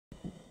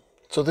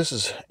So this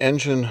is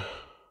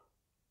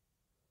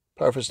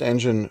Powerfist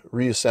engine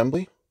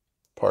reassembly,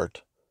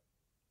 part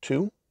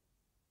 2.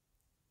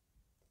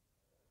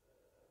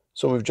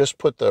 So we've just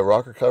put the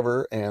rocker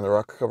cover and the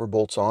rocker cover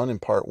bolts on in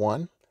part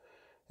 1.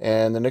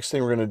 And the next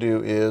thing we're going to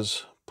do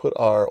is put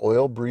our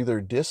oil breather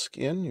disc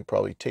in. You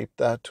probably taped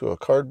that to a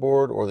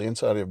cardboard or the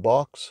inside of your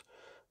box.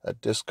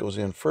 That disc goes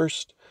in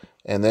first.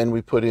 And then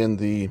we put in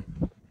the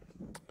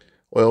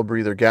oil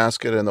breather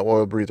gasket and the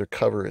oil breather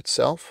cover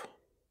itself.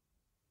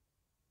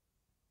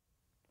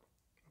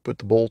 Put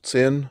the bolts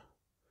in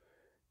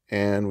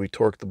and we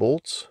torque the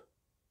bolts.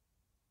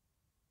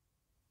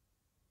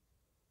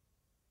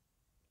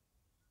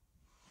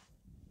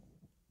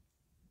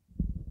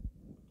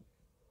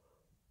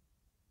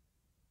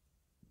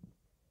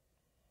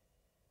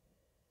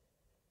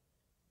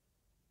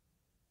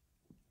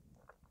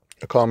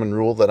 A common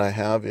rule that I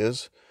have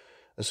is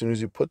as soon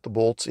as you put the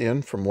bolts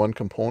in from one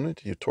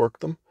component, you torque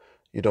them.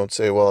 You don't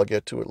say, well, I'll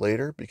get to it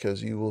later,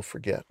 because you will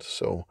forget.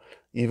 So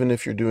even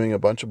if you're doing a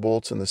bunch of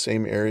bolts in the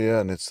same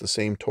area and it's the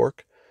same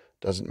torque,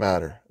 doesn't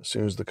matter. As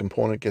soon as the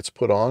component gets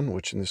put on,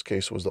 which in this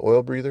case was the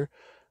oil breather,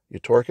 you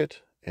torque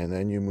it and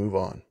then you move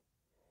on.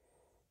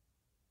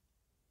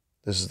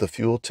 This is the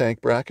fuel tank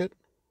bracket.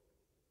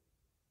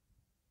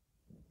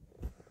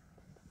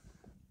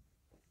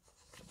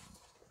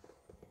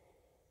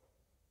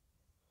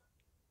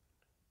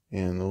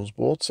 And those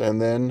bolts,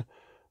 and then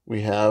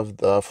we have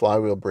the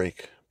flywheel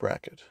brake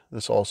bracket.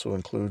 This also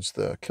includes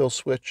the kill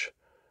switch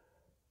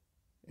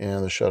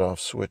and the shut-off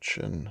switch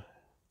and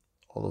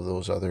all of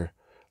those other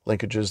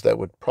linkages that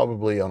would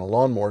probably on a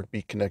lawnmower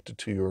be connected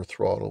to your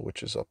throttle,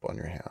 which is up on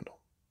your handle.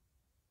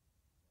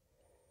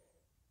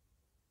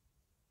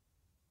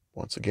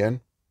 Once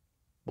again,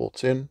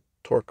 bolts in,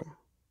 torque them.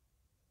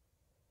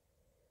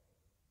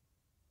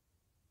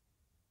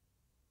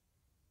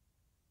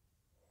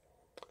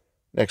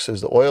 Next is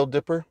the oil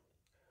dipper.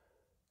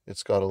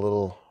 It's got a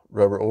little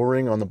rubber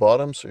O-ring on the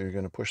bottom, so you're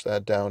going to push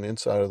that down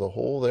inside of the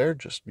hole there.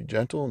 Just be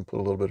gentle and put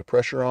a little bit of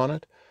pressure on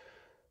it.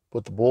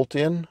 Put the bolt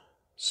in,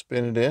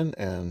 spin it in,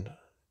 and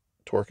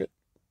torque it.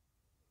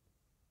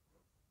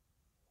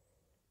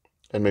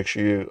 And make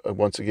sure you,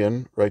 once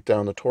again, write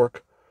down the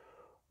torque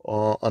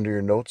under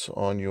your notes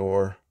on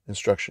your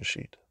instruction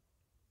sheet.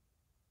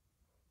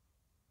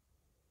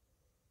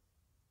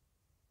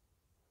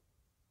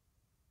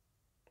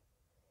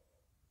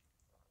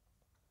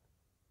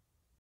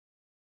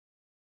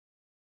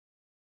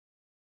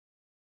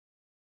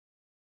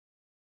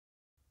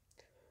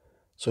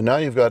 So now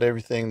you've got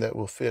everything that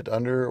will fit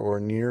under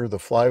or near the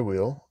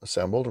flywheel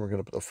assembled, and we're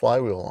going to put the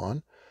flywheel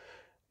on.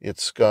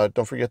 It's got,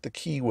 don't forget the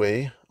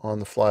keyway on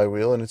the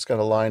flywheel, and it's got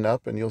to line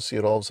up, and you'll see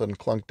it all of a sudden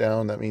clunk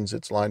down. That means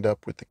it's lined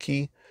up with the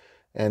key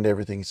and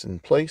everything's in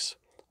place.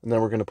 And then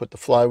we're going to put the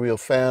flywheel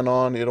fan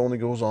on. It only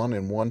goes on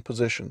in one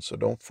position, so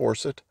don't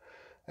force it.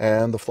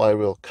 And the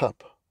flywheel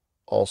cup,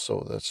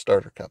 also the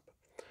starter cup.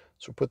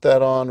 So put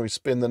that on, we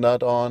spin the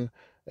nut on,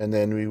 and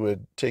then we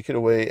would take it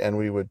away and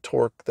we would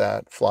torque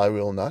that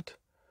flywheel nut.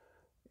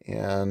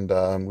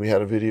 And we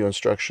had a video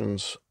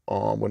instructions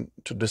on when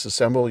to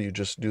disassemble. You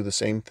just do the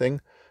same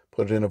thing,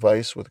 put it in a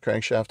vise with a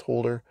crankshaft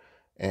holder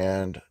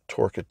and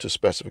torque it to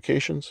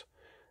specifications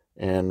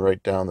and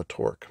write down the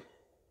torque.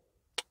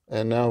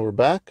 And now we're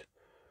back.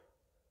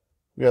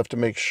 We have to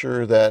make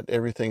sure that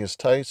everything is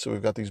tight. So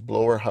we've got these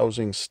blower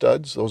housing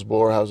studs. Those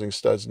blower housing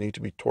studs need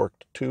to be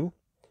torqued too.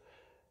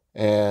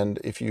 And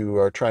if you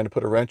are trying to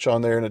put a wrench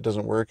on there and it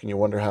doesn't work and you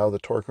wonder how the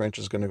torque wrench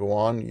is going to go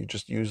on, you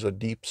just use a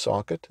deep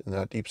socket, and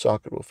that deep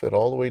socket will fit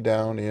all the way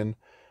down in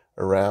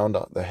around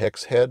the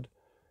hex head,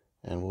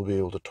 and we'll be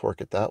able to torque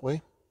it that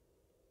way.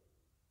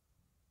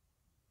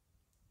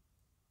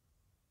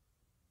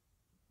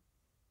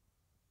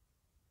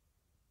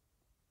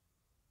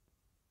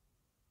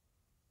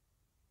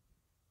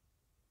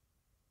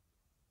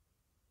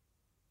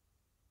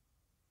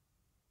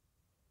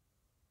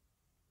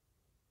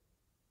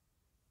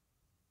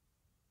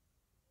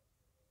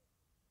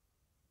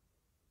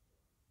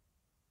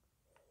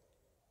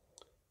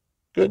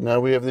 Good, now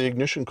we have the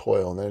ignition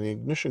coil. Now the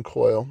ignition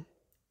coil,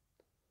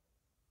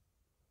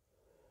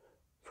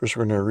 first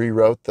we're going to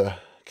reroute the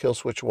kill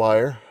switch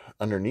wire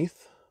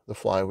underneath the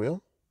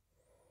flywheel.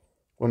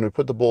 When we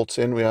put the bolts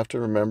in, we have to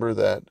remember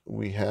that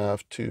we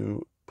have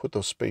to put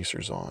those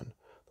spacers on.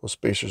 Those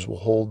spacers will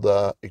hold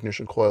the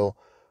ignition coil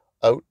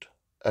out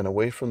and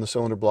away from the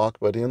cylinder block,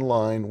 but in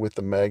line with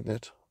the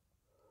magnet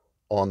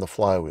on the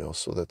flywheel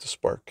so that the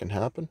spark can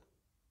happen.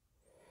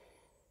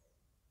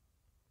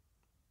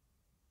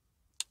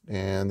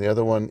 And the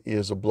other one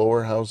is a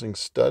blower housing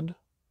stud.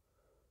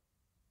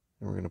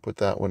 And we're going to put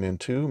that one in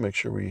too. Make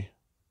sure we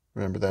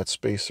remember that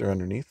spacer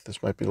underneath.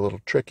 This might be a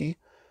little tricky,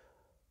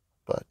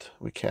 but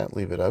we can't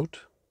leave it out.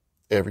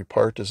 Every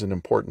part is an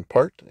important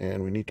part,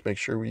 and we need to make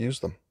sure we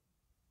use them.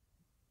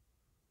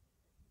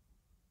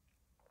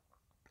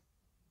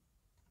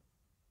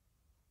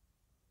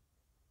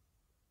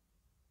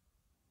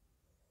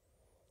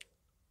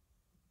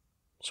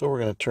 So we're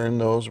going to turn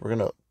those. We're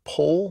going to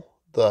pull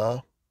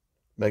the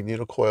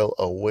magneto coil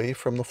away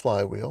from the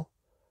flywheel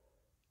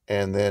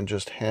and then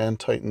just hand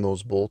tighten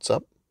those bolts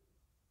up.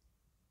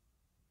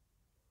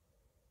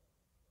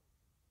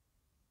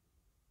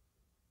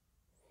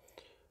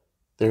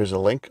 There's a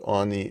link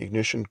on the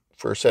ignition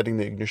for setting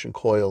the ignition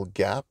coil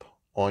gap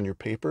on your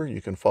paper.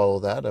 You can follow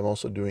that. I'm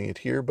also doing it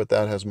here, but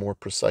that has more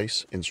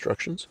precise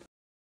instructions.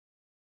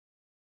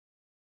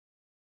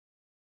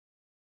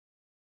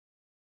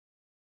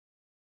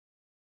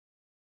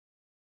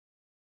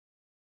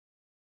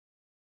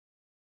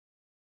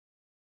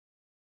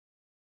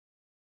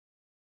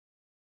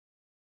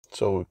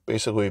 So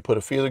basically we put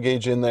a feeler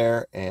gauge in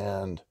there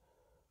and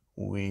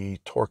we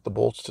torque the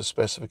bolts to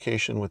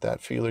specification with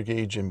that feeler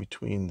gauge in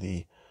between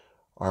the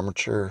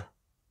armature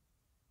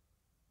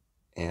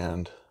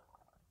and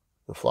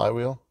the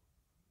flywheel.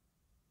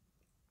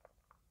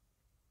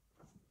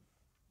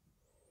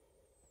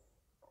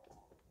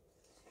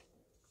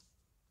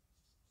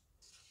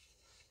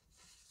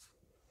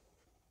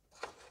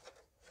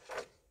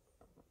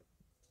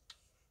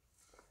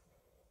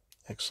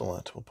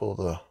 Excellent. We'll pull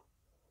the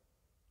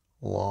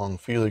long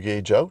feeler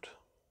gauge out,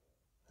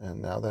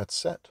 and now that's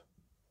set.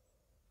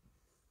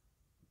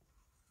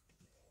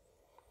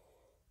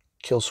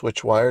 Kill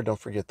switch wire, don't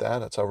forget that.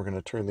 That's how we're going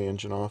to turn the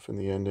engine off in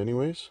the end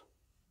anyways.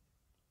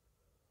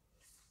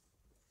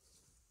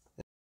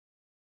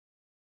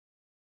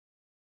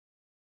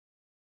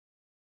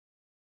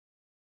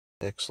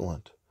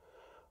 Excellent.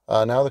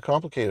 Now the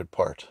complicated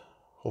part.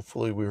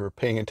 Hopefully we were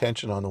paying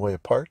attention on the way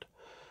apart.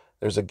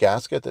 There's a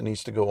gasket that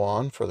needs to go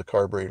on for the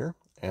carburetor,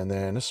 and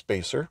then a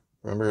spacer.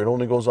 Remember, it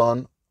only goes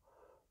on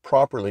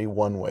properly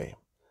one way.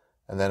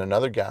 And then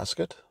another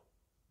gasket.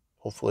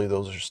 Hopefully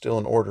those are still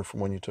in order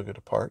from when you took it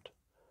apart.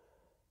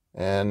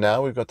 And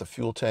now we've got the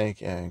fuel tank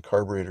and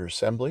carburetor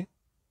assembly.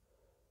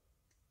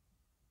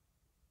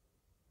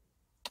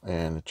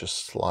 And it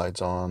just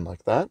slides on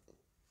like that.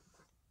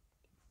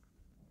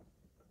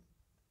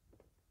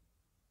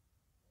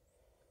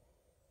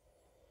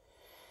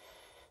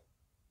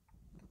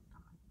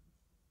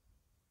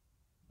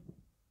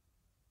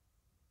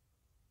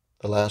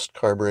 The last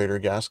carburetor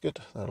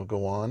gasket, that'll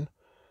go on,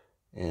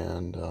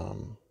 and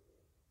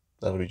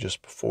that'll be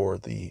just before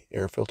the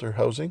air filter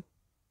housing.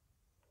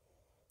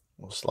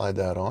 We'll slide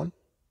that on.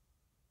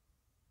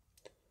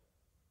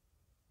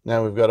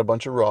 Now we've got a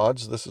bunch of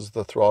rods. This is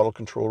the throttle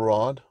control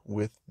rod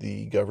with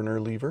the governor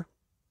lever.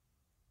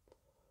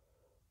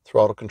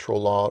 Throttle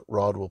control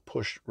rod will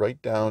push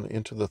right down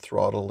into the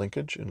throttle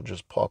linkage. It'll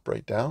just pop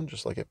right down,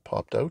 just like it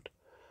popped out.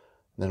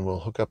 And then we'll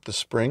hook up the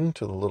spring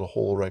to the little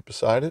hole right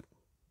beside it.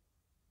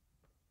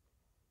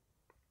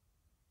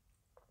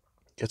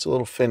 Gets a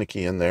little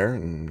finicky in there,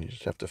 and you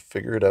just have to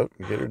figure it out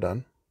and get her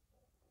done.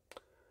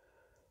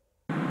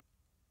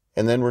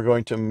 And then we're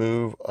going to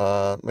move,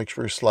 make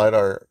sure we slide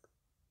our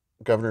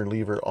governor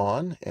lever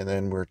on, and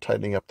then we're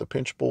tightening up the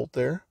pinch bolt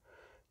there.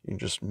 You can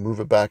just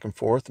move it back and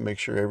forth and make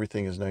sure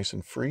everything is nice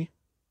and free.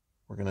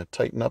 We're going to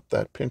tighten up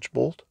that pinch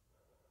bolt.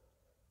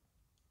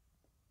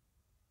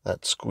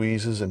 That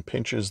squeezes and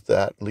pinches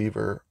that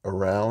lever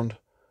around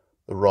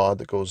the rod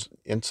that goes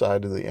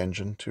inside of the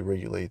engine to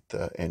regulate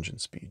the engine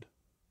speed.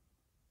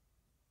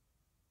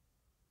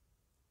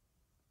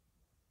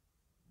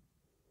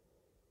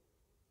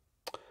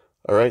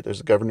 All right, there's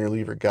a governor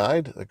lever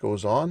guide that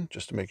goes on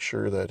just to make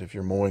sure that if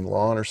you're mowing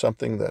lawn or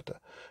something, that a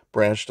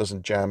branch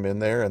doesn't jam in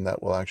there, and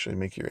that will actually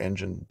make your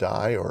engine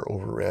die or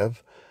over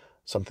rev,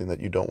 something that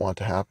you don't want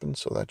to happen.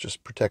 So that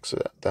just protects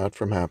that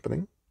from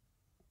happening.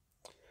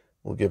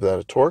 We'll give that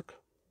a torque.